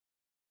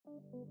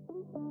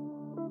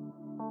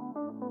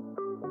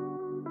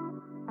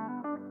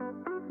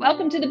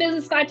Welcome to the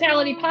Business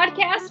Vitality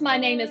Podcast. My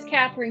name is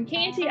Catherine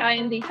Canty. I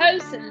am the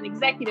host and an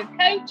executive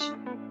coach.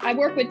 I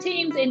work with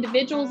teams,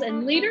 individuals,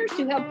 and leaders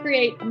to help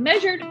create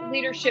measured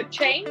leadership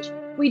change.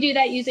 We do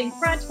that using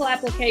practical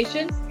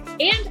applications,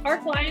 and our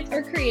clients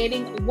are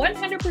creating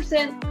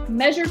 100%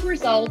 measured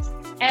results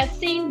as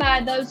seen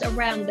by those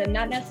around them.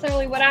 Not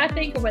necessarily what I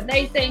think or what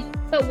they think,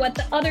 but what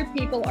the other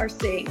people are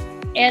seeing.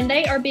 And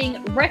they are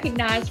being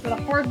recognized for the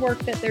hard work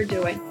that they're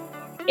doing.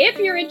 If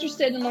you're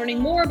interested in learning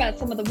more about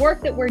some of the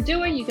work that we're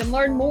doing, you can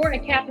learn more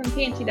at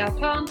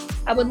catherinecanty.com.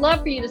 I would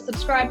love for you to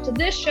subscribe to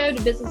this show,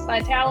 to Business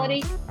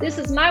Vitality. This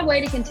is my way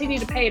to continue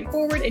to pay it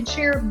forward and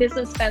share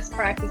business best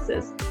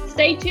practices.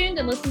 Stay tuned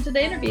and listen to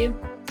the interview.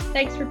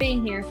 Thanks for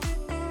being here.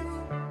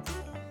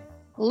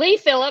 Lee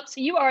Phillips,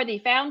 you are the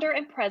founder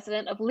and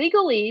president of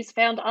Legalese,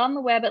 found on the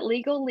web at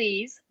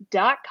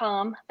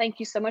legalese.com. Thank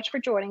you so much for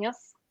joining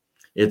us.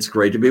 It's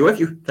great to be with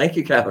you. Thank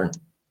you, Catherine.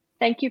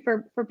 Thank you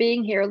for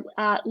being here.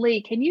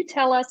 Lee, can you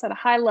tell us at a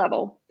high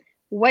level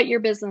what your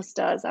business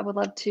does? I would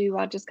love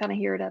to just kind of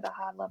hear it at a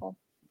high level.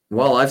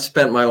 Well, I've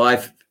spent my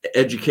life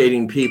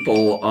educating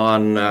people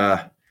on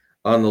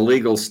the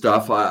legal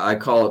stuff. I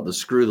call it the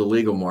screw the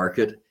legal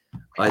market.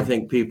 I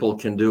think people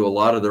can do a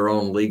lot of their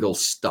own legal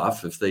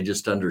stuff if they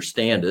just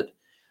understand it.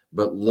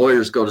 But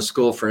lawyers go to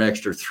school for an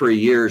extra 3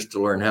 years to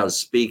learn how to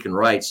speak and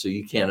write, so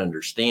you can't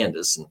understand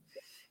us. And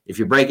if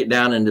you break it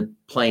down into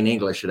plain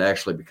English, it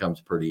actually becomes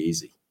pretty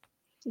easy.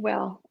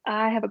 Well,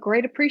 I have a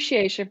great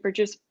appreciation for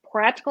just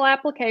practical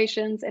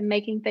applications and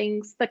making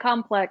things, the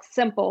complex,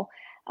 simple.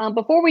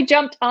 Before we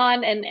jumped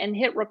on and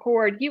hit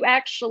record, you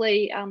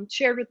actually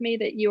shared with me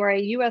that you are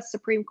a U.S.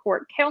 Supreme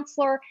Court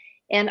counselor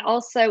and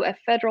also a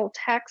federal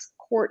tax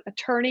court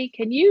attorney.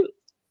 Can you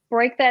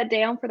break that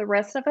down for the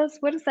rest of us?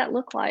 What does that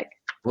look like?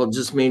 Well, it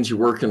just means you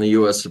work in the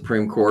U.S.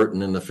 Supreme Court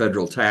and in the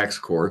federal tax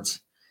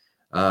courts.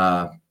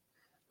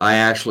 I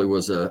actually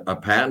was a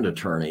patent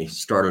attorney,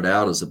 started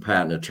out as a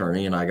patent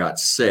attorney, and I got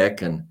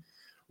sick and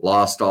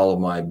lost all of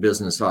my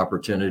business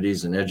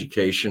opportunities and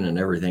education and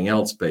everything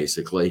else,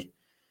 basically.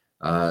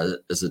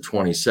 As a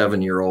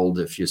 27-year-old,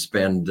 if you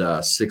spend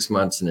 6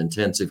 months in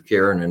intensive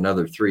care and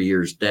another 3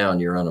 years down,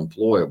 you're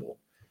unemployable.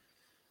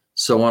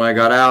 So when I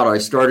got out, I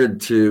started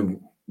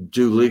to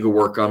do legal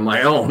work on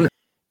my own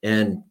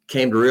and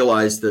came to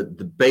realize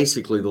that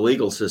basically the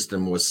legal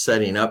system was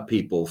setting up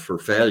people for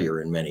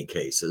failure in many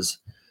cases.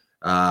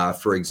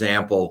 For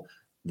example,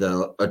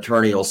 the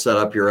attorney will set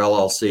up your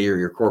LLC or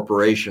your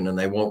corporation and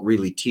they won't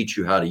really teach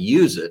you how to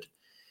use it.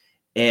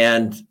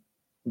 And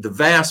the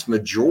vast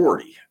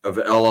majority of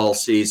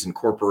LLCs and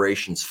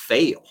corporations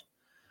fail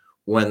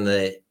when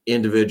the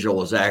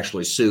individual is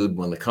actually sued,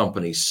 when the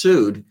company's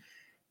sued,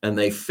 and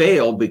they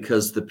fail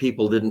because the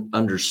people didn't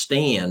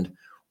understand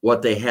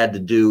what they had to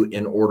do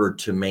in order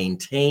to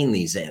maintain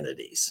these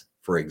entities,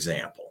 for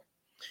example.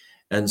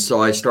 And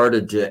so I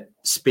started to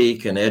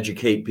speak and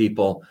educate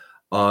people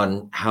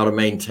on how to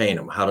maintain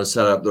them, how to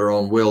set up their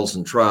own wills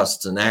and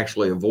trusts and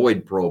actually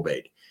avoid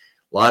probate.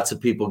 Lots of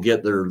people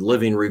get their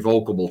living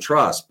revocable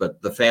trust,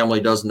 but the family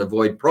doesn't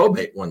avoid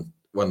probate when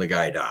the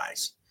guy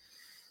dies.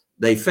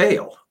 They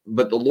fail,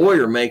 but the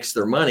lawyer makes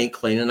their money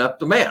cleaning up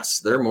the mess.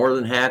 They're more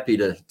than happy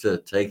to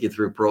take you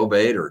through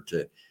probate or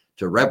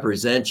to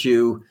represent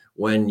you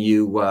when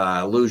you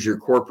lose your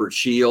corporate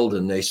shield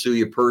and they sue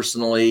you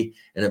personally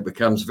and it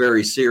becomes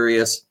very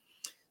serious.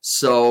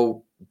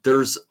 So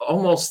there's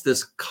almost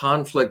this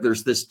conflict,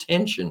 there's this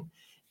tension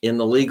in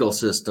the legal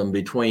system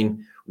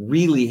between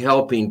really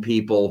helping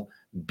people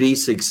be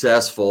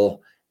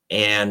successful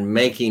and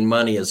making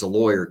money as a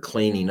lawyer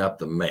cleaning up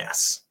the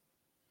mess.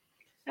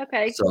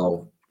 Okay.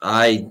 So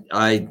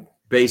I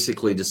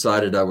basically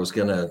decided I was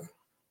going to,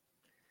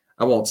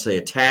 I won't say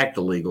attack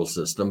the legal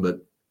system, but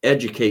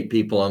educate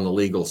people on the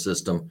legal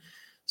system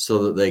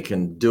so that they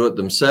can do it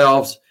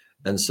themselves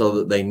and so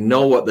that they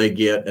know what they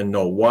get and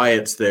know why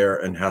it's there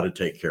and how to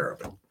take care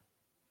of it.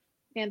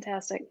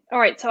 Fantastic. All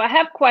right. So I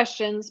have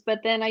questions, but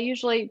then I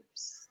usually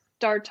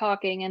start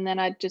talking and then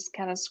I just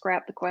kind of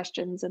scrap the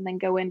questions and then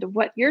go into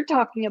what you're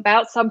talking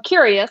about. So I'm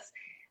curious,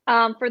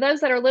 for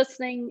those that are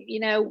listening, you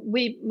know,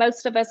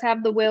 most of us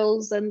have the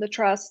wills and the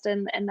trust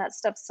and that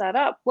stuff set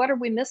up. What are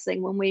we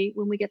missing when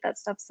we get that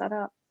stuff set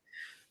up?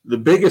 The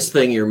biggest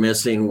thing you're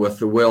missing with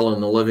the will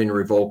and the living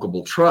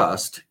revocable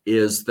trust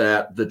is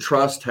that the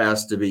trust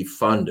has to be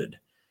funded.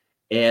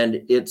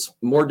 And it's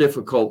more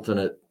difficult than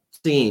it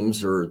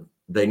seems, or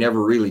they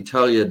never really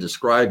tell you,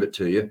 describe it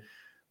to you.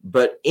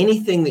 But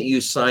anything that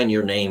you sign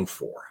your name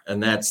for,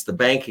 and that's the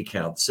bank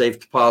account, safe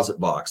deposit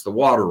box, the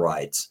water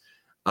rights,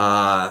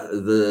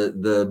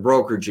 the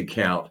brokerage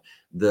account,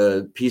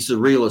 the piece of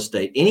real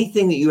estate,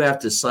 anything that you have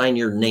to sign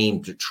your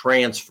name to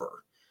transfer,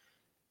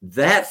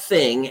 that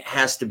thing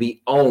has to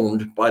be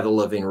owned by the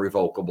living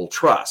revocable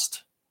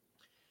trust.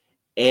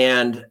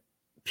 And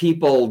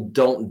people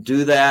don't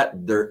do that.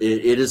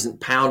 It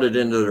isn't pounded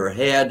into their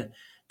head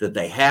that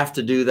they have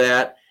to do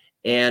that.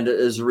 And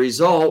as a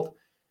result,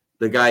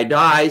 the guy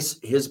dies,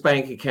 his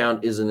bank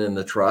account isn't in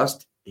the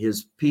trust.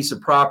 his piece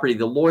of property,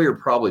 the lawyer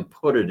probably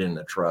put it in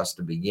the trust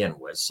to begin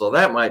with. So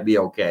that might be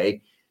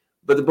okay.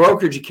 But the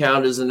brokerage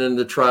account isn't in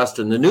the trust.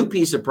 And the new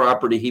piece of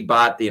property he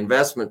bought, the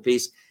investment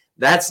piece,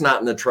 that's not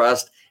in the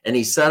trust. And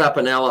he set up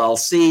an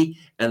LLC,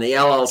 and the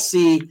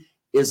LLC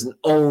isn't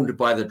owned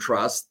by the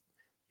trust.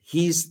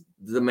 He's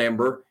the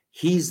member.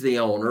 He's the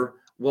owner.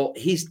 Well,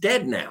 he's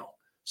dead now.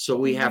 So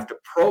we have to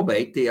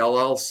probate the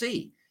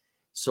LLC.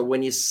 So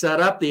when you set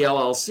up the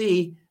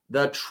LLC,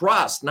 the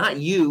trust, not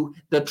you,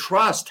 the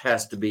trust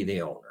has to be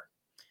the owner.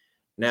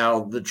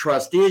 Now, the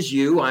trust is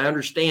you. I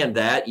understand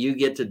that. You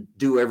get to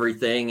do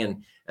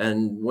everything.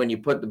 And when you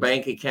put the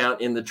bank account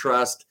in the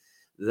trust,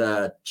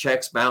 the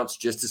checks bounce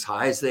just as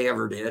high as they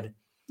ever did.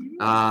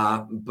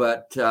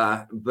 But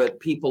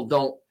people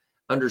don't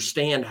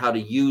understand how to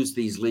use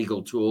these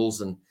legal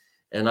tools. And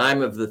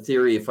I'm of the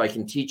theory, if I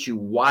can teach you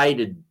why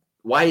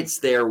it's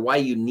there, why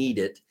you need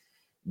it,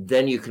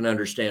 then you can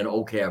understand,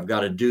 okay, I've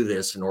got to do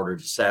this in order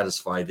to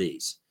satisfy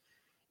these.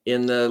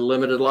 In the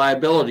limited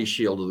liability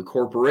shield of the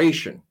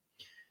corporation,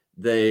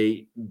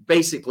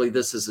 basically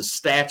this is a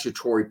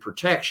statutory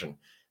protection.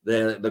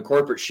 The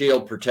corporate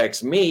shield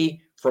protects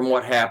me from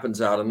what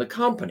happens out in the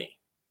company.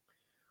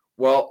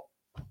 Well,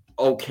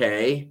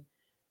 okay.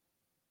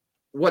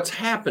 What's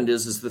happened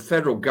is the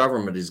federal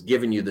government is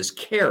giving you this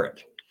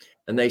carrot,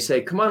 and they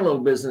say, come on, little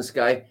business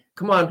guy,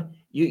 come on,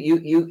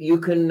 you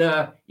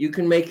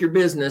can make your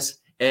business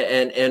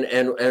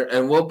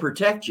and we'll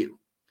protect you.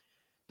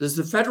 Does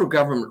the federal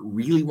government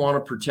really want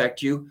to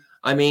protect you?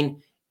 I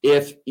mean,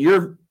 if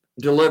your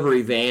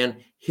delivery van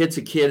hits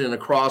a kid in a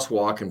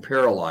crosswalk and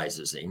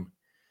paralyzes him,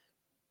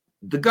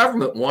 the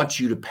government wants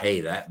you to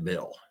pay that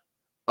bill.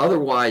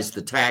 Otherwise,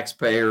 the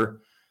taxpayer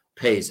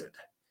pays it.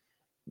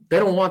 They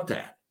don't want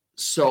that.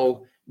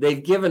 So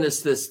they've given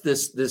us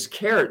this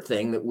carrot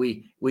thing that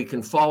we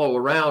can follow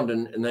around,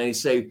 and they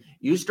say,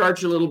 you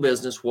start your little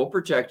business, we'll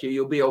protect you,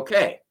 you'll be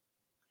okay.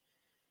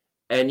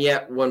 And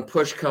yet when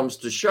push comes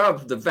to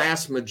shove, the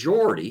vast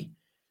majority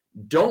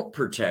don't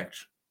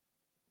protect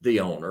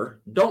the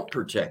owner, don't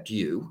protect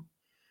you,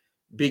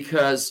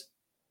 because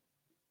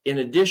in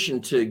addition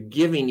to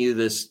giving you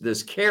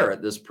this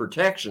carrot, this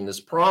protection,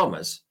 this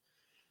promise,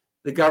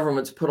 the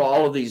government's put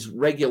all of these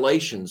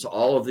regulations,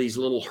 all of these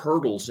little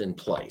hurdles in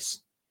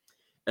place.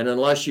 And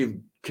unless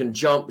you can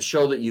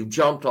show that you've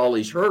jumped all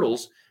these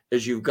hurdles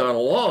as you've gone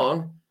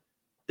along,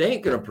 they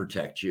ain't going to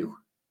protect you.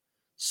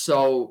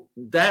 So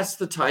that's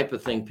the type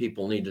of thing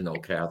people need to know,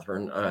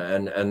 Catherine,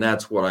 and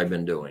that's what I've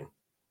been doing.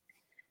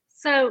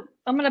 So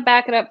I'm going to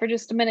back it up for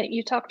just a minute.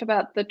 You talked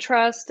about the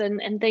trust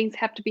and things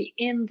have to be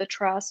in the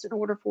trust in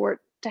order for it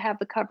to have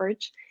the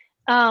coverage.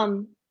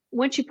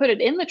 Once you put it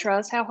in the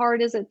trust, how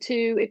hard is it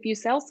if you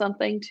sell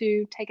something,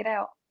 to take it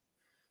out?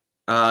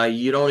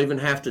 You don't even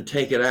have to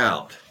take it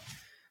out.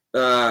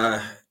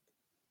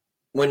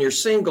 When you're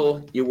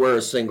single, you wear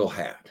a single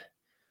hat.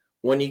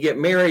 When you get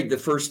married, the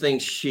first thing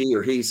she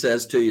or he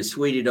says to you,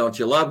 sweetie, don't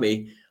you love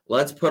me?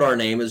 Let's put our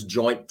name as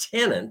joint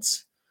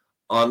tenants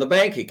on the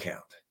bank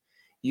account.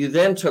 You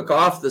then took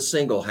off the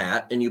single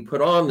hat and you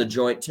put on the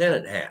joint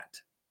tenant hat.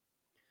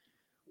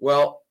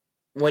 Well,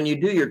 when you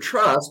do your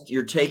trust,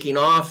 you're taking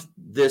off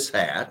this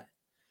hat,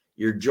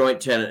 your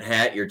joint tenant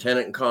hat, your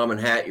tenant in common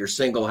hat, your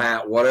single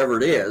hat, whatever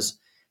it is,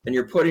 and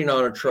you're putting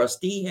on a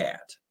trustee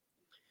hat.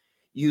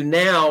 You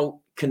now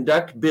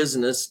conduct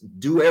business,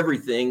 do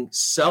everything,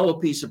 sell a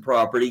piece of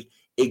property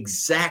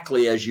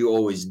exactly as you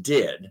always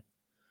did,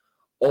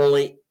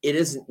 only it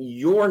isn't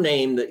your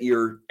name that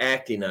you're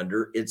acting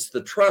under, it's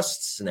the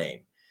trust's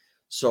name.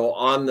 So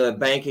on the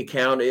bank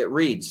account, it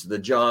reads the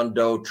John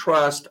Doe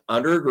Trust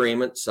under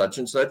agreement, such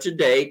and such a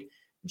date,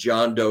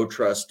 John Doe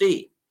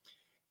trustee.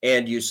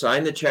 And you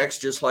sign the checks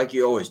just like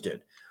you always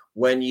did.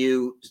 When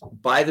you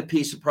buy the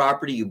piece of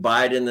property, you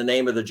buy it in the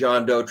name of the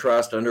John Doe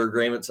Trust under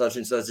agreement, such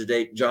and such a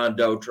date, John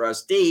Doe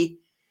trustee.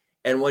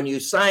 And when you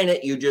sign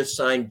it, you just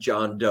sign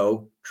John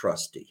Doe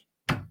trustee.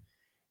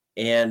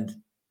 And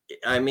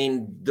I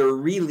mean, there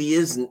really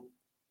isn't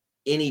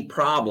any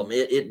problem.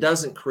 It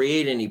doesn't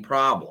create any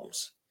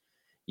problems.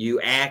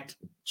 You act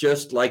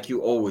just like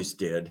you always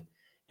did,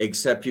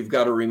 except you've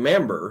got to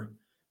remember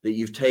that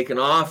you've taken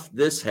off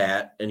this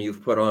hat and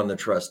you've put on the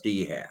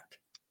trustee hat.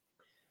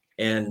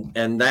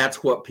 And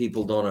that's what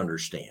people don't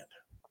understand.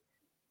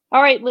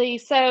 All right, Lee.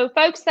 So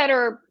folks that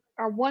are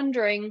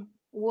wondering,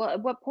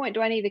 at what point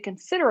do I need to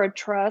consider a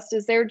trust?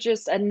 Is there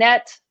just a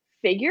net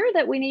figure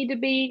that we need to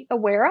be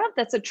aware of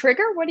that's a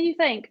trigger? What do you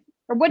think?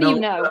 Or what do you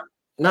know?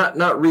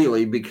 Not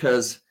really,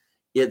 because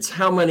it's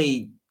how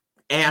many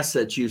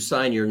assets you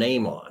sign your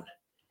name on.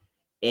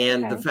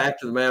 And the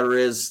fact of the matter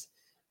is,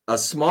 a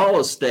small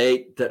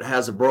estate that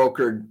has a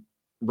brokerage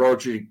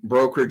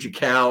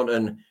account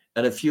and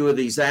a few of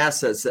these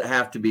assets that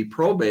have to be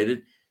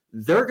probated,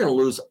 they're going to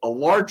lose a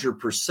larger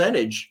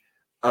percentage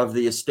of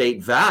the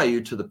estate value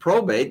to the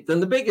probate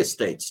than the big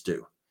estates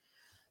do.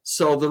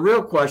 So the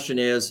real question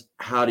is,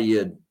 how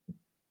do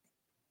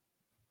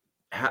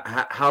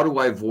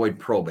I avoid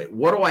probate?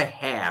 What do I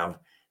have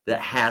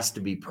that has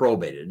to be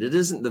probated? It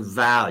isn't the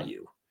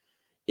value.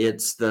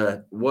 It's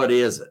what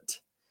is it?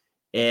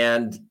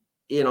 And,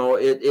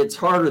 it's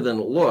harder than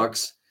it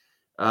looks.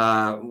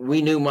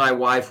 We knew my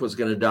wife was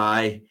going to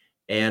die,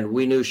 and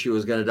we knew she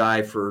was going to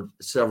die for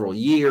several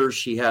years.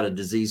 She had a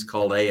disease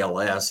called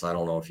ALS. I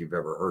don't know if you've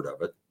ever heard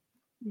of it.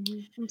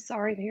 I'm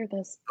sorry to hear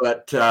this.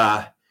 But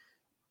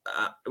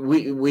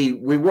we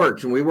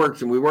worked and we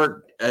worked and we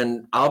worked.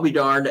 And I'll be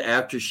darned,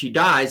 after she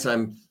dies,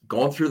 I'm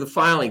going through the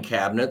filing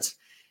cabinets,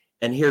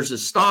 and here's a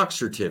stock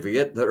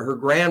certificate that her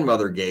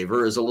grandmother gave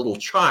her as a little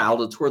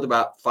child. It's worth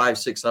about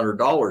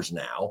 $500-600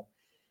 now.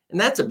 And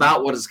that's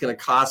about what it's going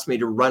to cost me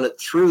to run it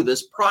through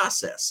this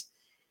process.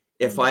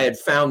 If I had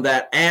found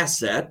that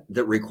asset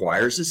that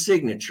requires a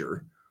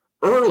signature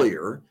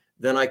earlier,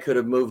 then I could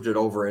have moved it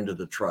over into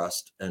the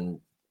trust and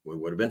we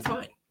would have been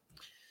fine.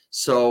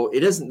 So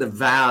it isn't the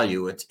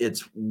value,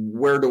 it's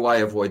where do I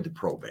avoid the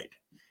probate?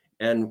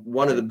 And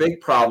one of the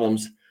big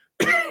problems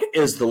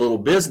is the little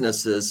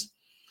businesses.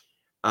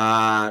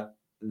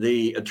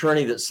 The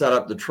attorney that set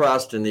up the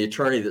trust and the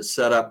attorney that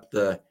set up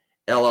the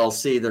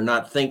LLC, they're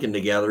not thinking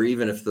together.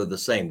 Even if they're the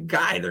same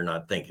guy, they're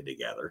not thinking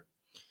together.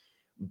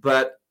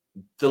 But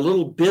the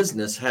little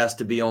business has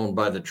to be owned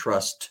by the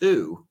trust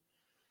too,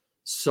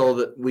 so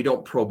that we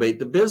don't probate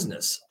the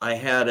business. I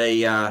had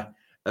a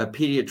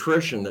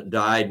pediatrician that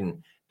died,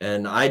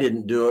 and I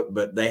didn't do it,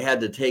 but they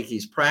had to take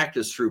his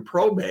practice through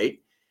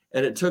probate,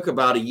 and it took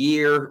about a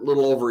year, a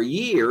little over a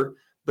year.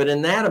 But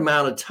in that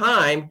amount of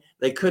time,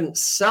 they couldn't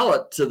sell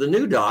it to the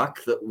new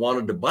doc that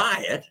wanted to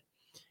buy it.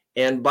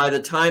 And by the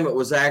time it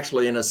was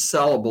actually in a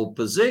sellable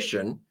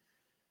position,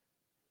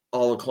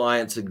 all the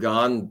clients had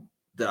gone.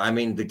 I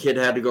mean, the kid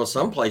had to go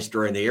someplace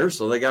during the year,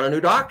 so they got a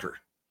new doctor.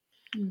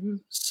 Mm-hmm.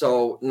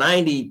 So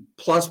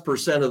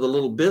 90+% of the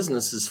little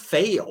businesses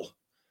fail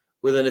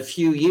within a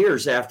few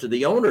years after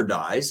the owner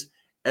dies.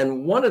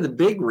 And one of the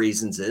big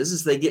reasons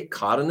is they get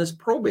caught in this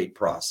probate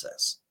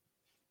process.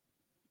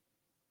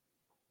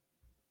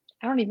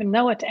 I don't even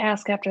know what to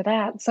ask after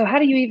that. So how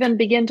do you even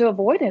begin to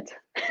avoid it?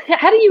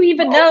 How do you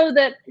even know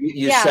that?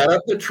 You set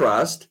up the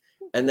trust,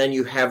 and then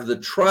you have the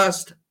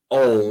trust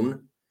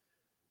own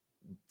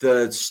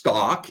the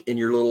stock in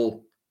your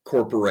little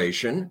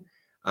corporation.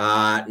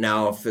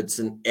 Now, if it's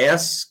an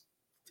S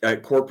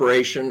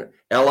corporation,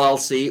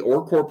 LLC,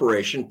 or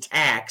corporation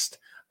taxed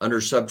under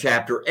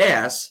subchapter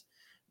S,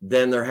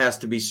 then there has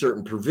to be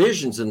certain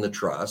provisions in the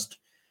trust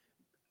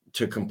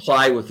to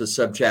comply with the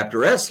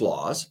subchapter S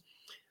laws.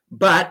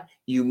 But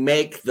you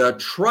make the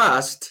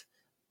trust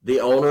the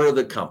owner of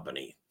the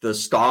company, the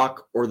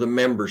stock or the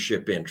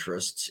membership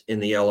interests in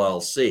the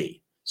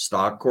LLC,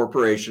 stock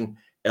corporation,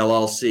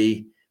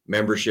 LLC,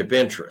 membership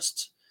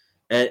interests.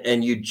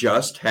 And you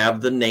just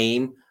have the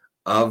name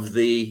of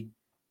the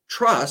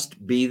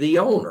trust be the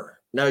owner.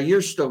 Now,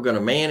 you're still going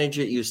to manage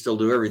it. You still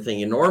do everything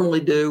you normally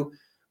do.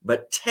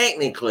 But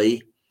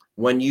technically,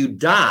 when you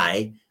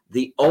die,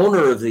 the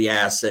owner of the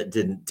asset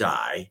didn't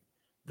die.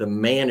 The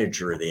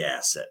manager of the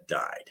asset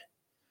died.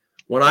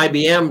 When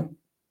IBM,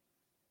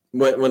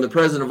 when the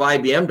president of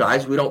IBM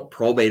dies, we don't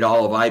probate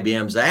all of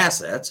IBM's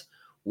assets.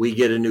 We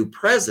get a new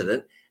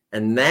president,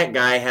 and that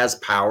guy has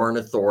power and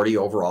authority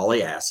over all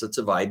the assets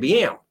of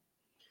IBM.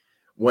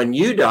 When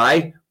you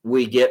die,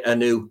 we get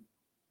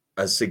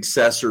a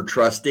successor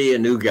trustee, a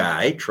new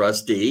guy,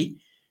 trustee.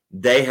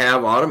 They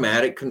have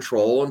automatic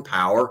control and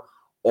power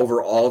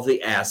over all of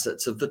the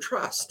assets of the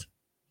trust.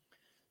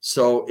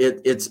 So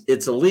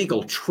it's a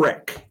legal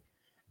trick.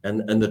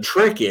 And the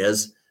trick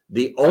is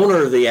the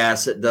owner of the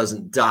asset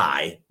doesn't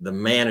die. The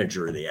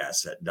manager of the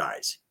asset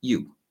dies.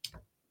 You.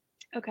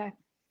 Okay.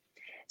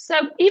 So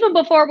even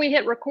before we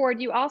hit record,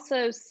 you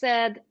also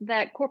said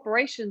that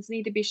corporations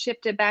need to be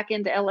shifted back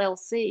into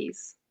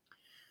LLCs.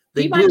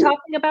 Do you mind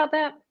talking about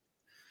that?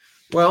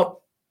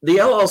 Well, the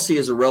LLC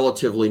is a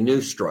relatively new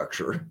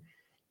structure,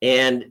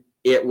 and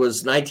it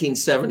was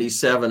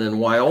 1977 in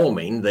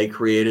Wyoming. They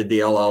created the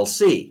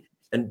LLC,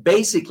 and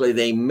basically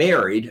they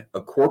married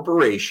a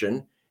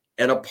corporation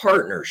and a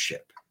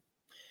partnership.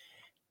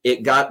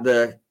 It got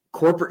the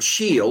corporate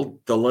shield,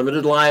 the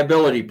limited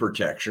liability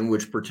protection,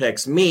 which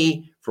protects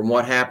me from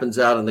what happens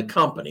out in the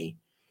company.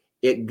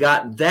 It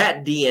got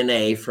that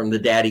DNA from the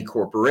daddy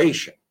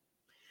corporation.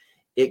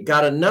 It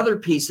got another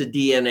piece of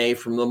DNA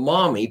from the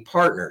mommy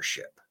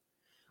partnership.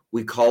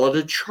 We call it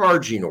a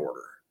charging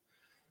order.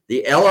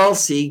 The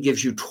LLC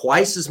gives you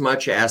twice as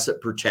much asset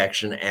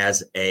protection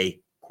as a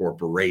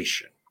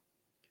corporation.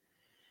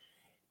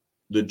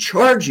 The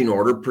charging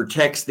order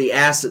protects the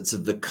assets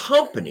of the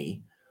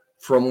company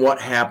from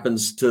what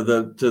happens to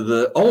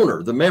the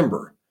owner, the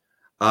member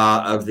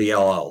of the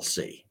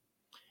LLC.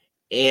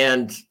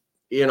 And,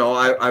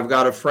 I've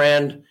got a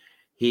friend,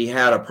 he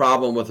had a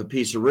problem with a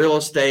piece of real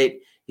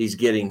estate. He's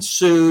getting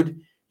sued.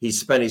 He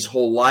spent his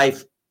whole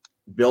life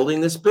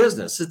building this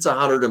business. It's a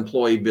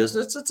 100-employee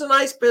business. It's a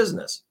nice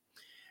business.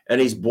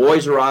 And his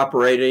boys are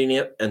operating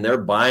it, and they're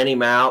buying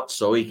him out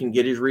so he can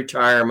get his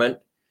retirement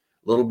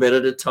a little bit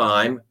at a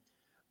time.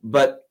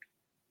 But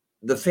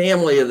the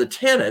family of the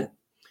tenant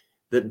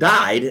that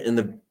died in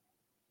the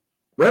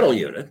rental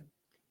unit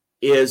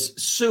is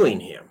suing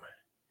him.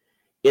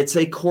 It's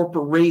a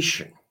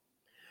corporation.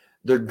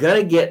 They're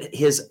going to get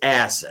his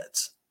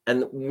assets.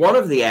 And one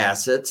of the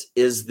assets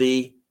is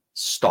the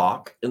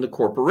stock in the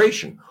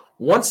corporation.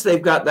 Once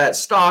they've got that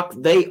stock,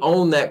 they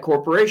own that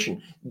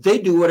corporation. They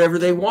do whatever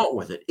they want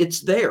with it.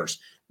 It's theirs.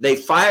 They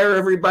fire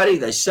everybody.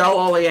 They sell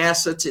all the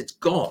assets. It's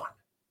gone.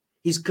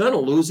 He's going to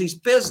lose his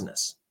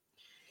business.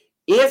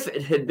 If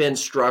it had been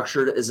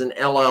structured as an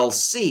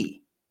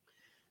LLC,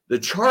 the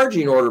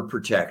charging order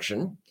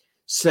protection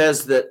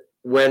says that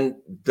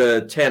when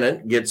the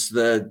tenant gets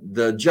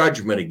the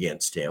judgment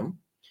against him,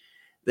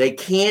 they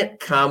can't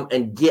come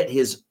and get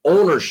his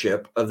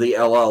ownership of the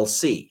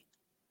LLC.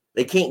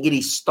 They can't get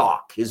his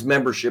stock, his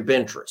membership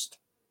interest.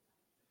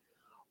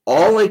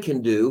 All they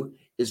can do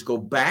is go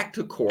back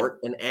to court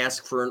and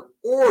ask for an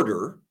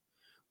order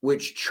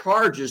which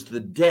charges the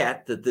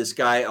debt that this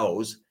guy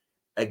owes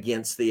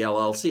against the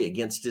LLC,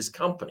 against his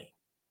company.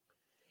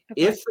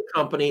 Okay. If the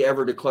company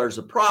ever declares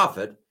a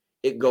profit,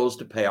 it goes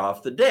to pay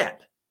off the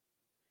debt.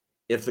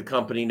 If the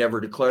company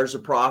never declares a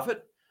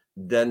profit,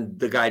 then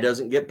the guy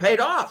doesn't get paid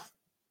off.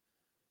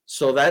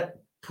 So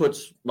that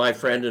puts my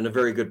friend in a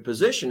very good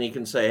position. He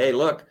can say, hey,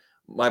 look,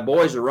 my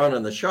boys are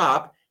running the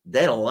shop.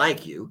 They don't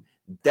like you.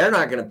 They're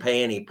not going to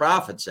pay any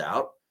profits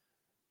out.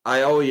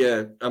 I owe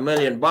you $1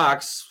 million.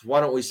 Why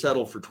don't we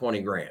settle for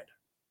 20 grand?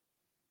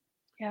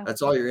 Yeah.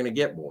 That's all you're going to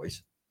get,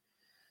 boys.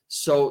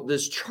 So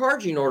this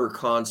charging order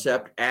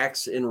concept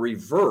acts in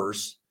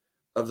reverse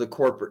of the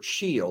corporate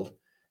shield,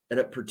 and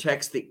it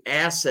protects the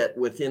asset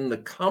within the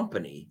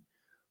company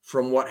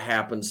from what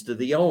happens to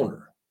the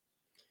owner.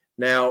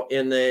 Now,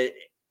 in the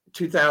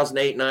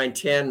 2008, 9,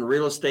 10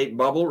 real estate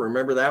bubble,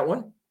 remember that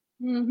one?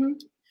 Mm-hmm.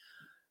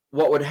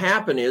 What would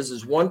happen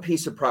is one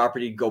piece of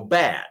property would go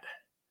bad.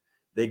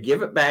 They'd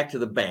give it back to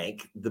the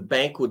bank. The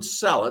bank would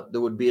sell it.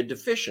 There would be a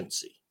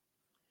deficiency.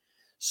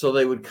 So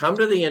they would come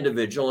to the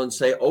individual and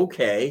say,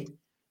 okay,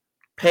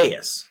 pay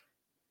us.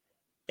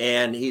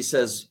 And he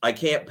says, I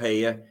can't pay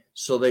you.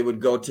 So they would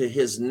go to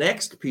his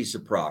next piece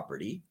of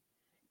property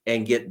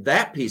and get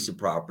that piece of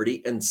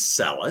property and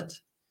sell it.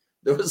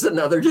 There was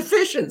another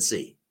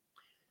deficiency.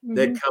 Mm-hmm.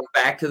 They'd come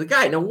back to the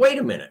guy. Now, wait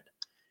a minute.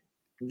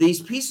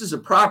 These pieces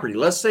of property,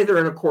 let's say they're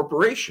in a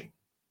corporation.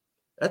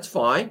 That's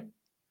fine.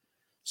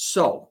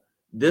 So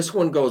this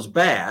one goes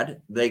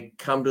bad. They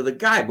come to the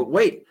guy. But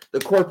wait, the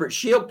corporate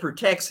shield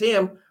protects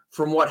him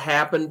from what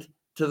happened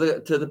to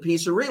the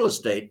piece of real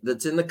estate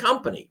that's in the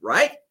company,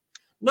 right?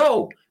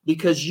 No,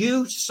 because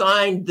you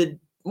signed the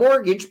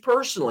mortgage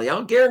personally.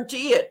 I'll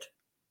guarantee it.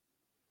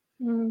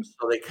 Mm.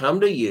 So they come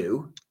to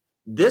you.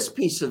 This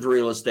piece of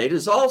real estate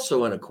is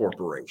also in a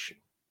corporation.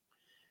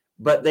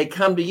 But they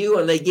come to you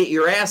and they get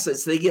your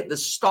assets. They get the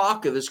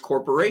stock of this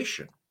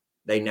corporation.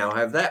 They now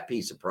have that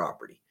piece of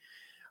property.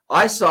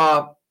 I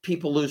saw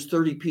people lose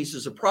 30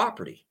 pieces of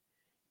property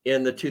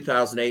in the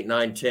 2008,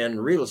 9, 10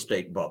 real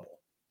estate bubble.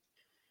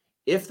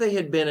 If they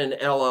had been in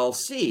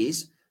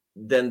LLCs,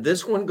 then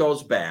this one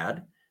goes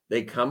bad.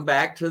 They come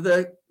back to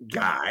the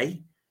guy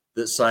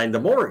that signed the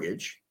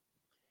mortgage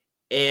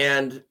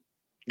and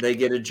they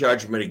get a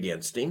judgment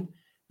against him.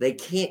 They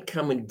can't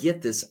come and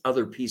get this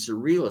other piece of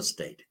real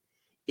estate.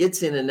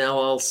 It's in an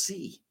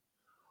LLC.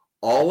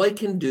 All they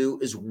can do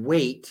is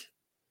wait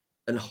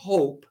and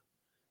hope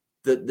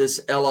that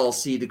this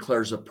LLC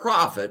declares a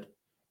profit,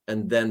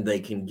 and then they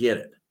can get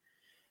it.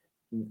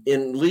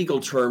 In legal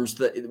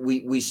terms,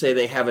 we say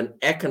they have an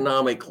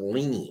economic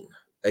lien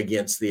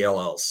against the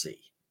LLC.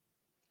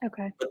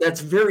 Okay. But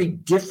that's very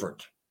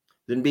different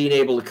than being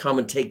able to come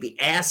and take the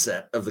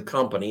asset of the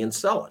company and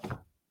sell it.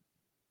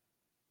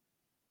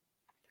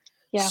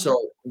 Yeah.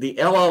 So the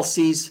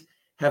LLCs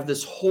have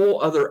this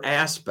whole other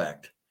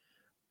aspect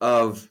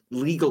of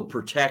legal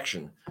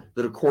protection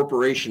that a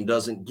corporation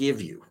doesn't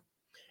give you.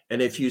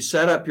 And if you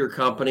set up your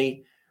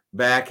company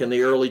back in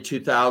the early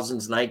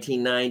 2000s,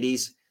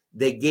 1990s,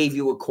 they gave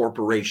you a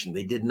corporation.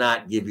 They did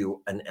not give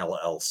you an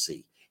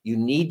LLC. You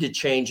need to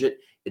change it.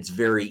 It's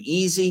very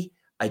easy.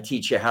 I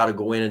teach you how to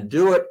go in and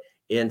do it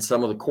in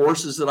some of the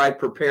courses that I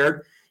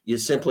prepared. You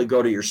simply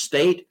go to your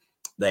state.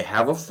 They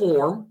have a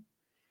form,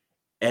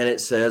 and it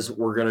says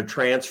we're going to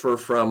transfer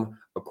from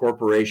a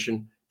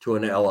corporation to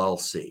an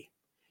LLC.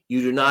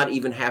 You do not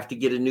even have to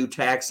get a new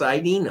tax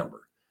ID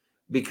number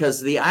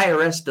because the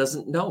IRS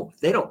doesn't know.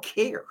 They don't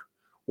care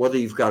whether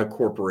you've got a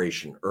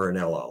corporation or an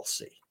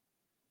LLC.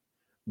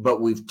 But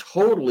we've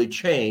totally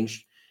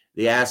changed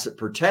the asset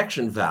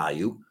protection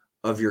value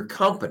of your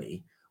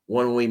company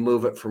when we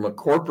move it from a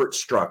corporate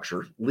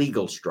structure,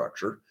 legal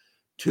structure,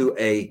 to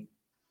an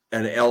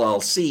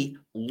LLC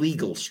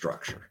legal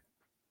structure.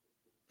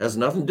 It has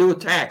nothing to do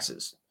with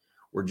taxes.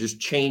 We're just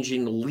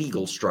changing the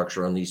legal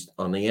structure on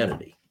the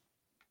entity.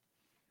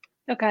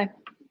 Okay,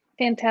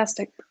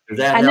 fantastic. Does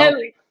that help?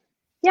 Know.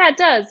 Yeah, it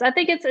does. I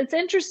think it's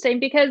interesting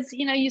because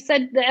you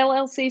said the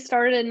LLC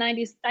started in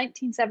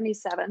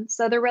 1977,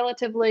 so they're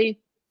relatively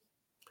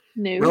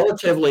new.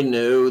 Relatively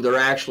new. They're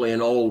actually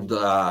an old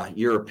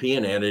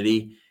European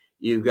entity.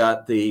 You've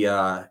got the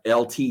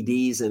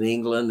LTDs in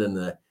England and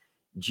the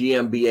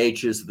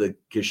GmbHs, the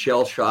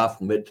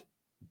Gesellschaft mit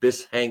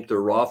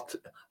Beschränkter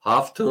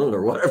Haftung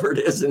or whatever it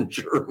is in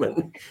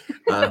German.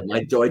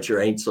 My Deutscher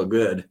ain't so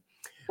good.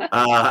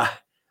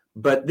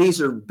 But these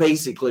are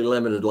basically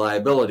limited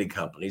liability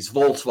companies.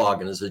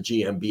 Volkswagen is a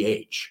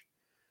GmbH,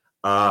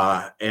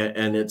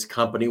 and it's a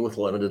company with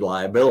limited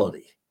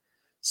liability.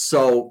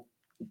 So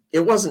it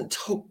wasn't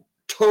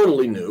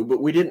totally new,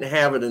 but we didn't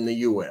have it in the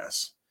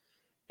U.S.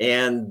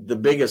 And the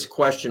biggest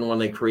question when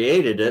they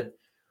created it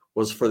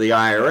was for the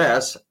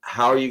IRS,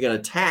 how are you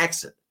going to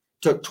tax it?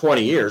 It took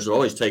 20 years. It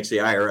always takes the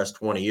IRS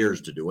 20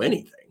 years to do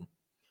anything.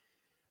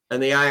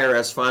 And the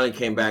IRS finally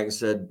came back and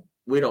said,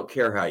 we don't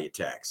care how you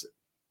tax it.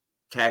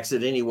 Tax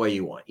it any way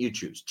you want. You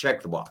choose.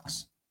 Check the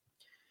box.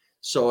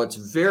 So it's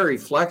very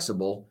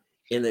flexible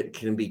in that it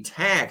can be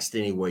taxed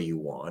any way you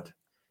want,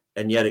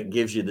 and yet it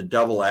gives you the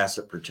double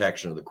asset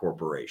protection of the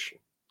corporation.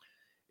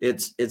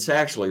 It's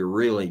actually a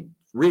really,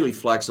 really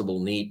flexible,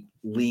 neat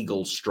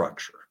legal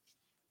structure.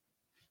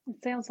 It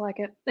sounds like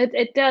it.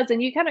 It does,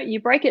 and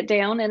you break it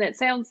down, and it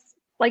sounds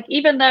like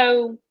even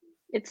though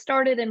it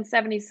started in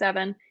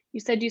 1977, you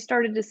said you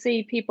started to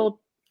see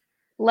people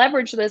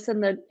leverage this in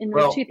the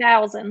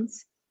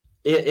 2000s.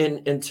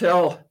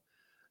 Until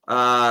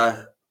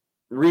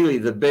really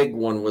the big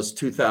one was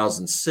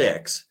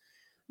 2006.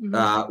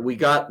 Mm-hmm. We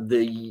got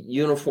the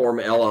Uniform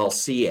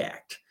LLC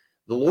Act.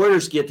 The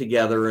lawyers get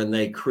together and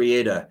they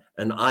create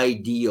an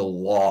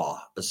ideal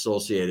law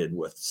associated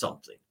with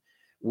something.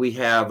 We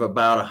have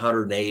about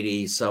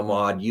 180 some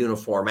odd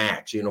uniform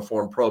acts,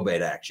 uniform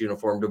probate acts,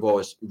 uniform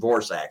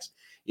divorce acts,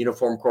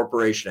 uniform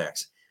corporation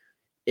acts.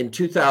 In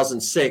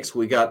 2006,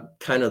 we got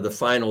kind of the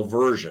final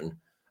version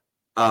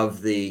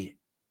of the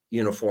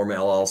Uniform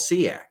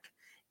LLC Act.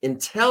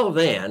 Until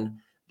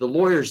then, the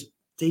lawyers,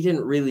 they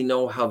didn't really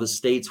know how the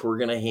states were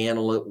going to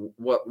handle it,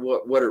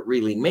 what it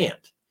really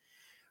meant.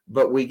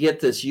 But we get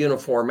this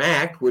Uniform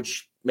Act,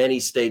 which many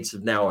states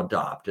have now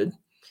adopted.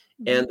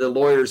 And the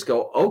lawyers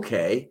go,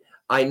 okay,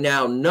 I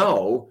now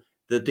know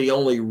that the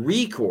only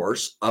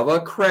recourse of a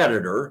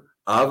creditor,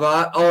 of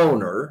an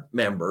owner,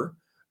 member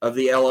of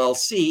the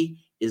LLC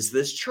is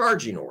this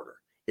charging order.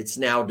 It's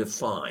now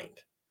defined.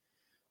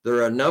 There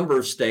are a number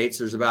of states,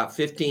 there's about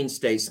 15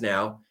 states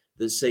now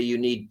that say you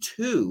need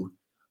two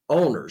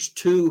owners,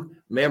 two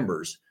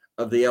members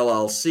of the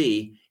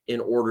LLC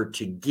in order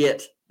to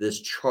get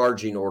this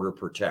charging order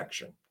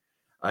protection.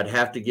 I'd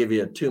have to give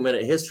you a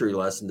 2-minute history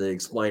lesson to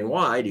explain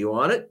why. Do you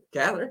want it,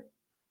 Catherine?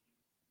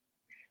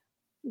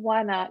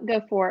 Why not?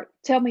 Go for it.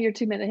 Tell me your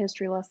 2-minute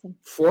history lesson.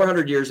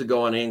 400 years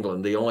ago in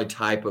England, the only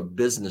type of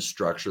business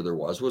structure there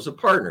was a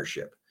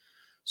partnership.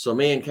 So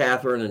me and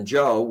Catherine and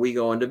Joe, we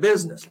go into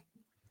business.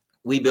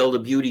 We build a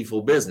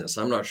beautiful business.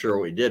 I'm not sure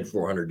what we did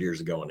 400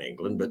 years ago in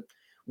England, but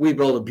we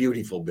built a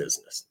beautiful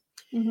business.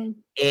 Mm-hmm.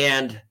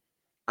 And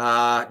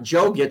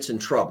Joe gets in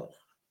trouble.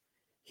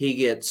 He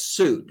gets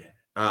sued.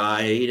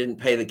 He didn't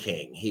pay the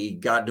king. He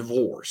got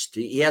divorced.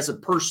 He has a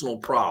personal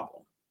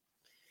problem.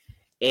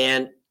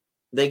 And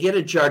they get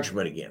a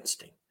judgment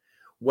against him.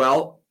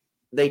 Well,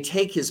 they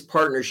take his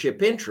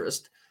partnership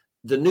interest.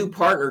 The new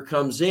partner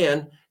comes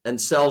in and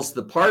sells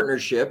the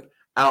partnership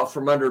out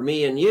from under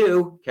me and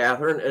you,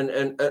 Catherine,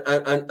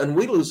 and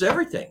we lose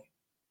everything.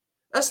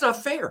 That's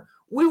not fair.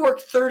 We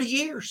worked 30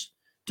 years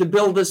to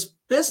build this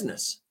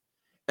business.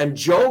 And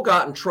Joe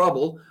got in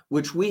trouble,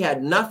 which we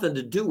had nothing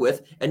to do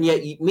with, and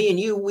yet me and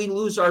you, we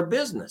lose our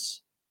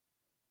business.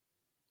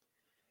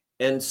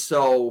 And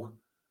so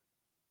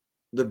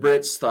the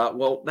Brits thought,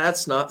 well,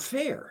 that's not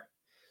fair.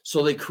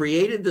 So they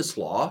created this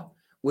law,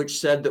 which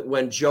said that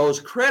when Joe's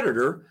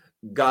creditor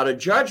got a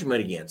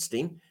judgment against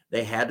him,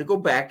 they had to go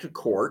back to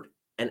court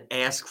and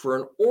ask for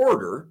an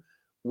order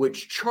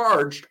which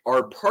charged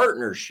our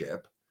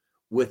partnership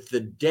with the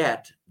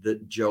debt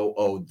that Joe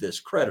owed this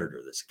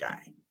creditor, this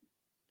guy.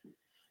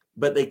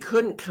 But they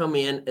couldn't come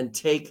in and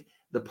take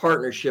the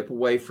partnership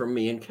away from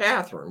me and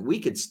Catherine. We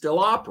could still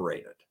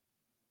operate it.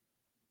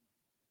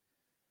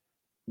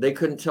 They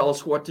couldn't tell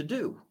us what to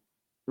do.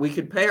 We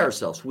could pay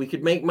ourselves. We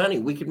could make money.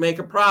 We could make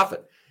a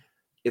profit.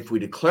 If we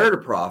declared a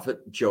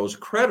profit, Joe's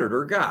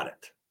creditor got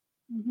it.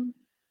 Mm-hmm.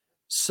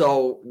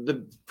 So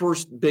the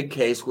first big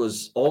case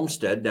was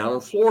Olmsted down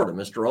in Florida.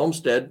 Mr.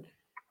 Olmsted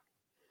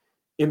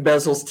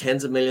embezzles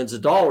tens of millions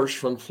of dollars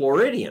from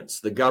Floridians.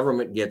 The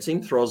government gets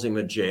him, throws him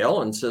in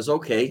jail, and says,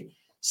 okay,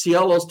 see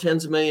all those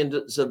tens of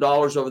millions of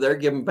dollars over there,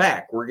 give them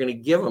back. We're going to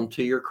give them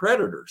to your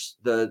creditors,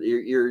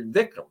 your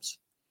victims.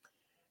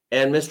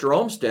 And Mr.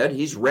 Olmsted,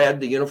 he's read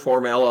the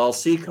Uniform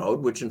LLC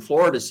Code, which in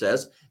Florida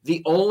says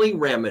the only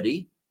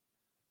remedy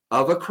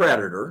of a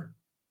creditor,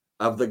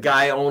 of the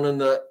guy owning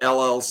the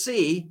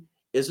LLC,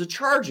 is a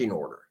charging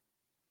order.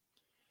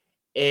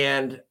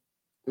 And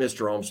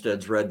Mr.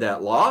 Olmsted's read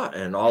that law,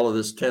 and all of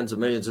this tens of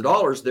millions of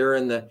dollars, they're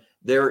in the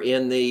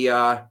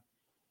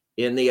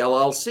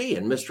LLC.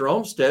 And Mr.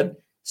 Olmsted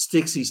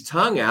sticks his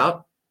tongue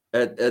out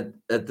at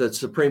the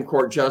Supreme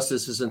Court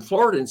justices in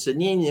Florida and said,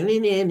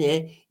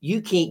 nah,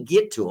 you can't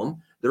get to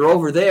them. They're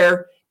over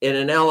there in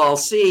an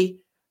LLC,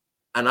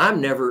 and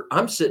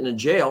I'm sitting in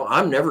jail.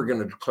 I'm never going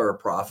to declare a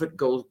profit.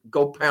 Go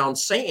pound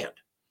sand.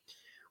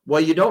 Well,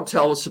 you don't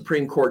tell the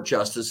Supreme Court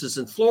justices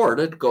in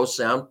Florida to go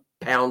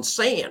pound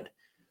sand.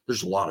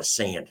 There's a lot of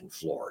sand in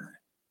Florida.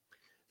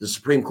 The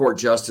Supreme Court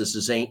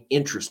justices ain't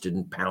interested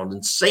in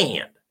pounding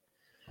sand.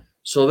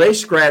 So they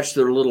scratched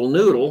their little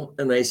noodle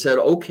and they said,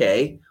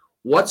 okay,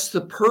 what's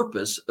the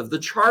purpose of the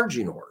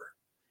charging order?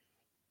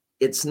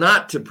 It's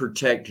not to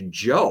protect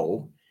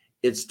Joe.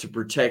 It's to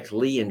protect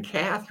Lee and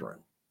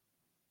Catherine.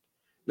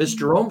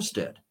 Mr.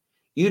 Olmstead,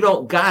 you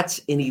don't got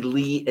any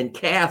Lee and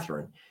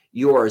Catherine.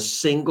 You are a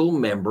single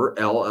member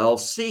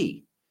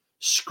LLC.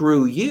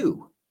 Screw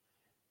you.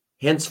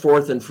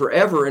 Henceforth and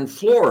forever in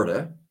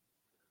Florida,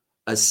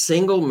 a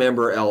single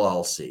member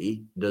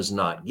LLC does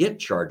not get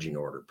charging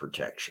order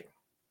protection.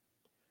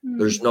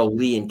 There's no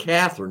Lee and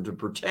Catherine to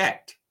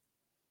protect.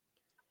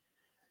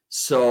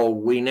 So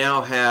we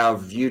now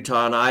have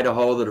Utah and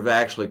Idaho that have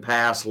actually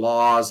passed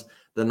laws,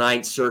 the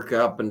Ninth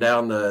Circuit up and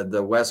down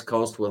the West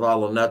Coast with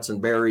all the nuts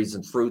and berries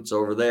and fruits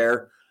over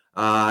there.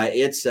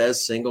 It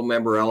says single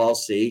member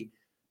LLC,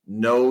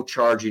 no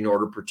charging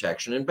order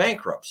protection in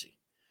bankruptcy.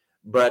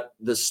 But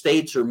the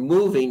states are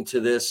moving to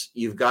this,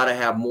 you've got to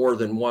have more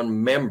than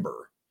one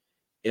member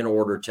in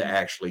order to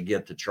actually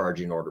get the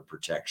charging order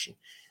protection.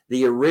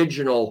 The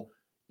original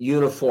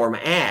Uniform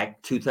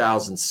Act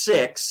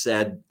 2006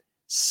 said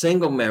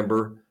single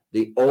member,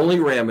 the only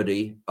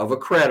remedy of a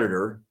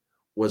creditor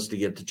was to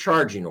get the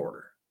charging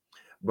order.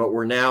 But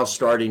we're now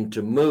starting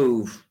to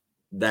move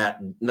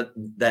that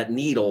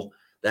needle,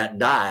 that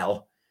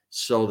dial,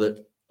 so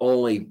that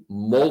only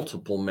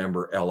multiple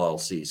member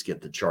LLCs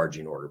get the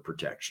charging order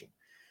protection.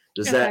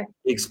 Does that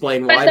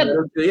explain why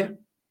better to you?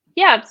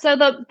 Yeah. So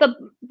the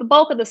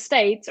bulk of the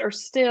states are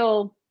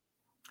still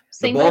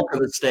single. The bulk of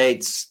the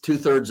states,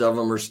 2/3 of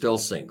them are still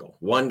single.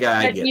 One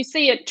guy But you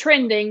see it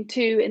trending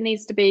to, it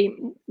needs to be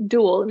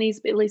dual. It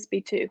needs to at least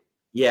be two.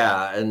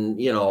 Yeah. And,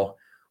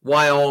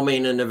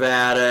 Wyoming and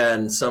Nevada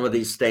and some of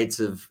these states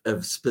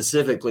have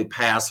specifically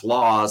passed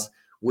laws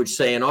which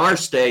say in our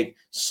state,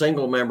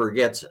 single member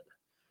gets it.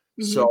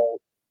 So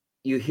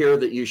you hear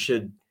that you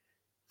should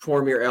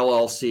form your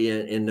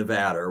LLC in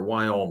Nevada or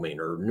Wyoming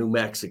or New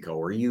Mexico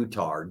or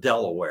Utah or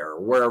Delaware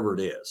or wherever it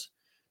is.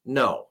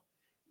 No,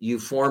 you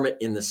form it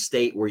in the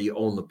state where you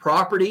own the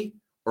property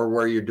or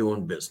where you're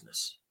doing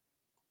business.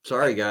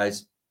 Sorry,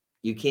 guys,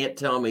 you can't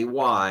tell me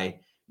why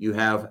you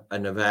have a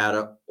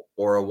Nevada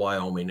or a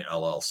Wyoming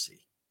LLC.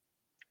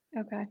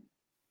 Okay.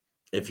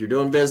 If you're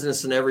doing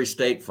business in every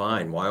state,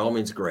 fine.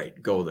 Wyoming's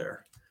great. Go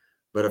there.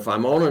 But if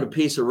I'm owning a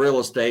piece of real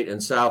estate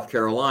in South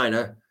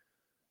Carolina,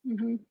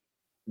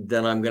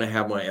 then I'm going to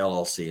have my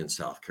LLC in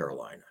South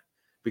Carolina.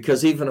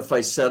 Because even if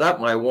I set up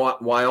my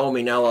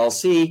Wyoming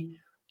LLC,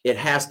 it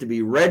has to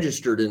be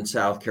registered in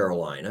South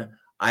Carolina.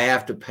 I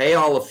have to pay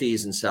all the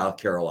fees in South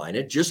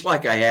Carolina, just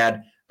like I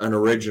had an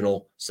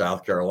original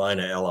South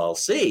Carolina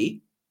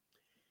LLC.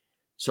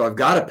 So I've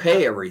got to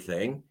pay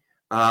everything.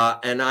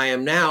 And I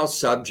am now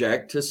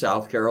subject to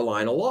South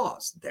Carolina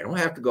laws. They don't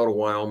have to go to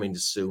Wyoming to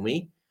sue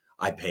me.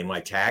 I pay my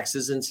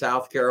taxes in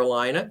South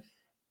Carolina.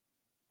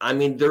 I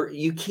mean,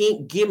 you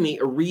can't give me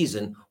a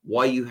reason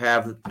why you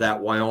have that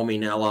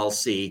Wyoming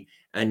LLC,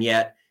 and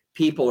yet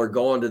people are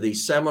going to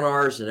these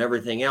seminars and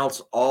everything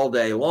else all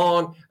day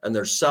long, and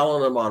they're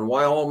selling them on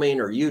Wyoming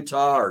or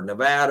Utah or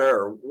Nevada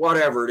or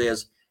whatever it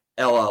is,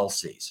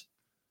 LLCs.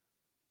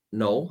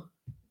 No.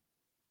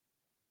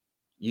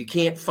 You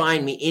can't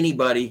find me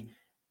anybody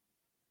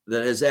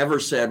that has ever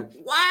said,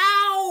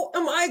 wow,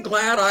 am I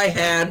glad I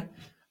had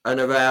a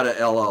Nevada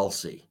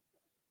LLC.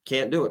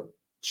 Can't do it.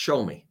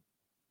 Show me.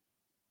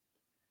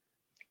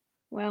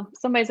 Well,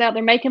 somebody's out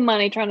there making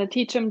money trying to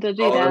teach them to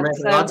do that. They're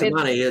making lots of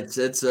money. It's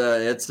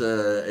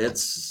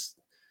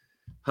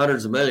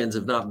hundreds of millions,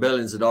 if not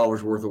billions of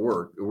dollars worth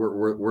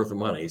of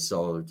money.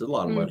 So it's a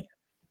lot of money.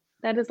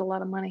 That is a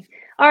lot of money.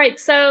 All right.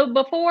 So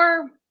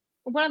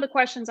one of the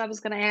questions I was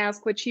going to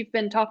ask, which you've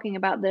been talking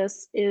about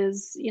this,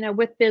 is,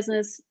 with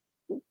business,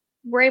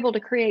 we're able to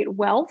create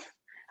wealth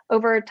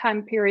over a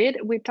time period.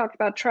 We've talked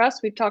about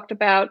trust. We've talked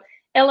about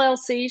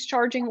LLCs,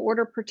 charging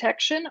order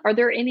protection. Are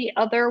there any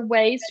other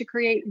ways to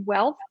create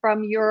wealth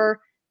from your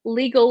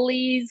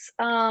legalese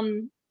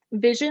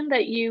vision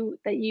that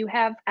you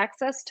have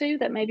access to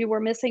that maybe we're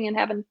missing and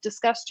haven't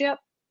discussed yet?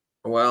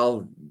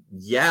 Well,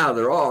 yeah,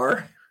 there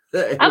are.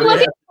 I'm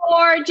looking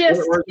for just.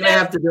 We're going to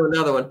have to do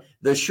another one.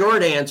 The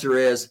short answer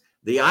is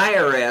the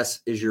IRS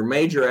is your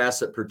major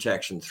asset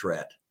protection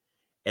threat.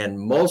 And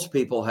most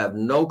people have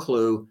no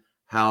clue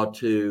how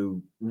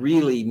to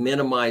really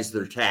minimize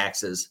their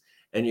taxes.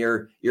 And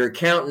your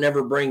accountant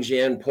never brings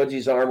you in, puts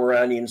his arm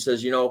around you and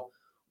says,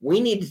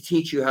 we need to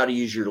teach you how to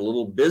use your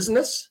little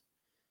business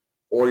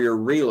or your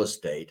real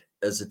estate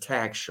as a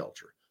tax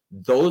shelter.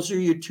 Those are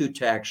your two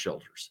tax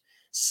shelters.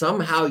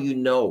 Somehow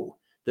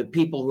that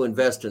people who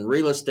invest in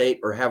real estate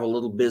or have a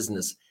little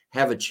business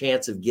have a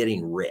chance of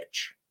getting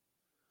rich.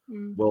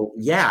 Well,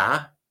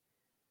 yeah,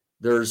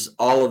 there's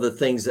all of the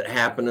things that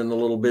happen in the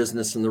little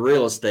business and the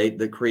real estate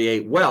that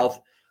create wealth.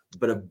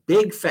 But a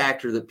big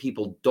factor that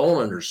people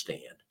don't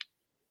understand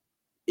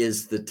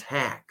is the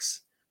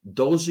tax.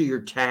 Those are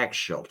your tax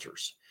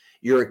shelters.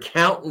 Your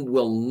accountant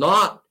will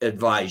not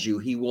advise you.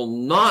 He will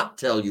not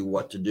tell you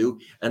what to do.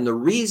 And the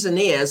reason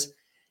is,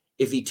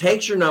 if he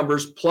takes your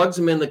numbers, plugs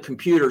them in the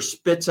computer,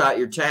 spits out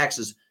your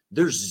taxes,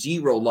 there's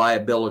zero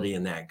liability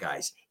in that,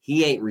 guys.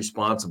 He ain't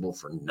responsible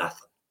for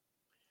nothing.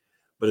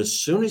 But as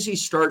soon as he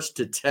starts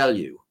to tell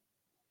you,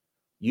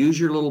 use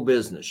your little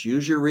business,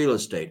 use your real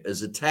estate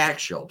as a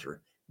tax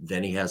shelter,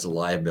 then he has a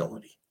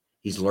liability.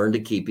 He's learned to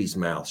keep his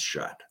mouth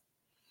shut.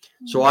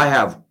 So I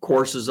have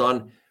courses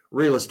on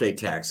real estate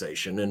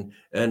taxation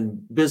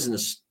and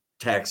business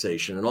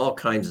taxation and all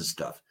kinds of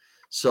stuff.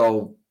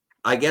 So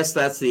I guess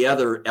that's the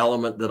other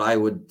element that I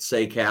would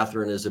say,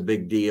 Catherine, is a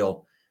big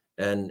deal.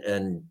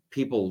 And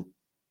people,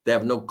 they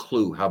have no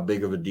clue how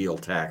big of a deal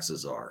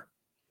taxes are.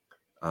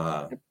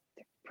 They're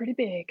pretty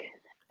big.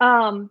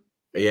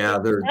 Yeah,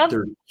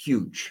 they're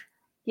huge.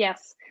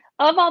 Yes.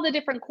 Of all the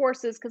different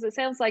courses, because it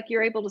sounds like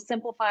you're able to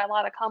simplify a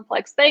lot of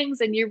complex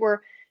things, and you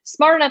were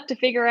smart enough to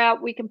figure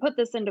out we can put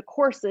this into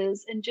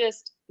courses and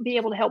just be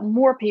able to help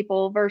more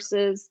people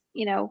versus,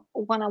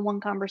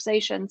 one-on-one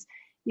conversations.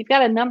 You've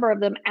got a number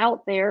of them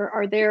out there.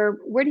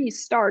 Where do you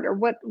start, or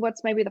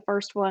what's maybe the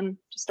first one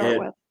to start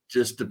with?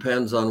 Just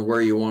depends on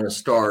where you want to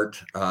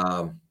start.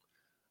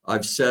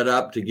 I've set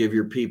up to give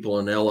your people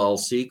an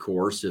LLC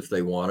course if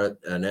they want it.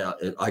 And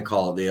I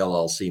call it the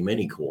LLC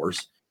mini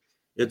course.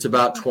 It's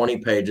about 20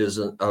 pages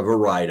of a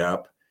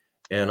write-up.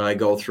 And I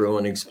go through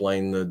and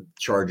explain the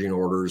charging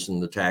orders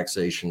and the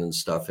taxation and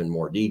stuff in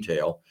more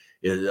detail.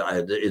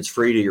 It's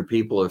free to your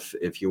people.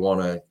 If you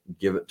want to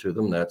give it to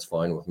them, that's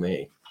fine with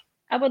me.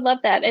 I would love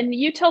that. And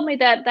you told me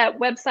that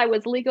website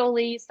was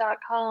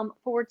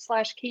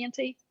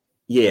legalese.com/Canty.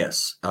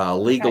 Yes.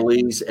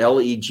 Legalese,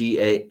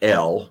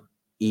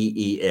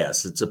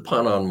 LEGALEES. It's a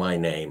pun on my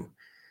name.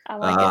 I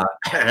like it.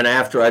 And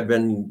after I've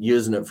been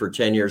using it for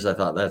 10 years, I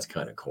thought that's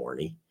kind of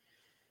corny.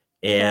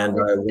 And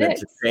I went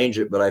to change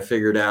it, but I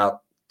figured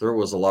out there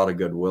was a lot of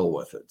goodwill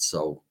with it.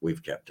 So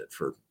we've kept it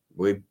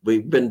we've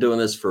been doing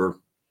this for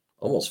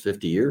almost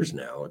 50 years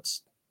now.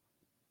 It's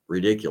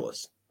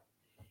ridiculous.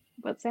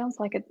 But it sounds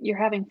like you're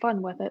having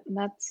fun with it. And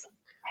that's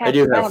I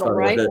do have fun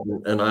with it.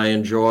 And I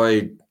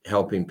enjoy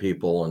helping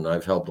people, and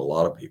I've helped a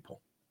lot of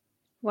people.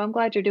 Well, I'm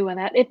glad you're doing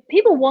that. If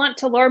people want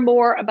to learn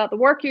more about the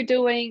work you're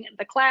doing,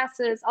 the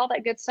classes, all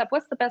that good stuff,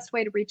 what's the best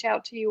way to reach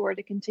out to you or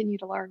to continue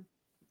to learn?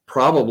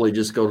 Probably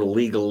just go to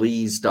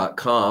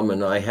legalese.com,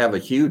 and I have a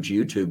huge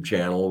YouTube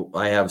channel.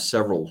 I have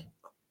 300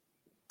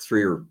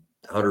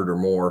 or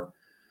more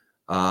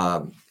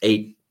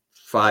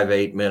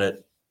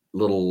 8-minute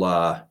little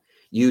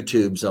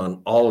YouTubes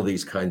on all of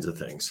these kinds of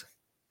things.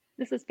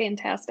 This is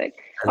fantastic.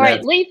 And all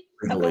right, Lee.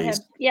 Oh, go ahead.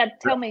 Yeah,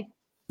 tell me.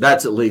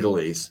 That's at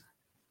Legalese.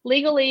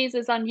 Legalese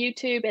is on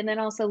YouTube, and then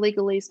also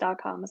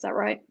legalese.com. Is that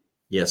right?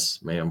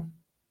 Yes, ma'am.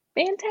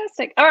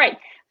 Fantastic. All right.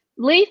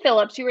 Lee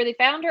Phillips, you are the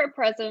founder and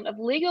president of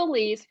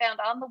Legalese, found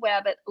on the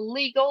web at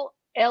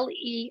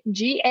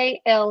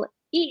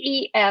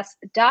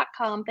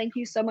legalees.com. Thank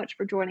you so much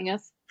for joining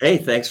us. Hey,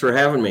 thanks for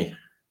having me.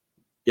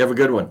 You have a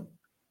good one.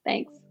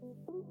 Thanks.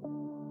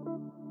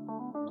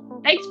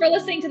 Thanks for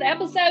listening to the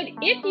episode.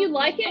 If you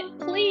like it,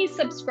 please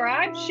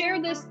subscribe,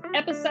 share this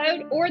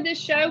episode or this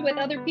show with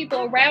other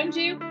people around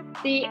you.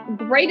 The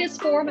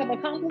greatest form of a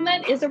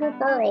compliment is a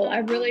referral. I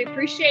really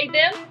appreciate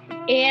them.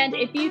 And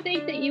if you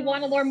think that you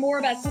want to learn more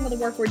about some of the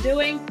work we're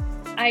doing,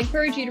 I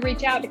encourage you to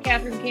reach out to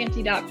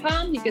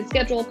CatherineCanty.com. You can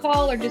schedule a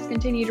call or just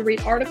continue to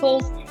read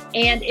articles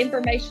and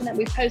information that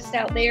we post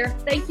out there.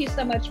 Thank you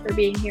so much for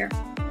being here.